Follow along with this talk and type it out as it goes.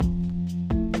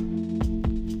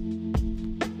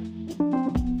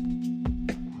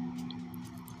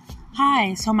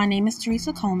Hi, so my name is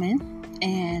Teresa Coleman,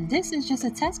 and this is just a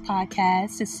test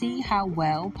podcast to see how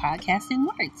well podcasting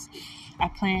works. I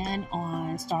plan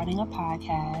on starting a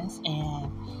podcast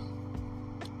and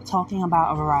talking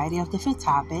about a variety of different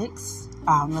topics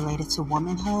related to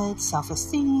womanhood,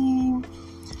 self-esteem,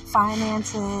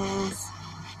 finances,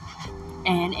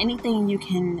 and anything you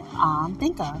can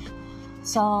think of.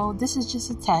 So this is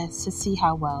just a test to see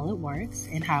how well it works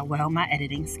and how well my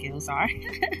editing skills are.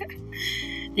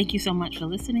 Thank you so much for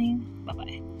listening.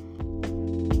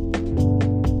 Bye-bye.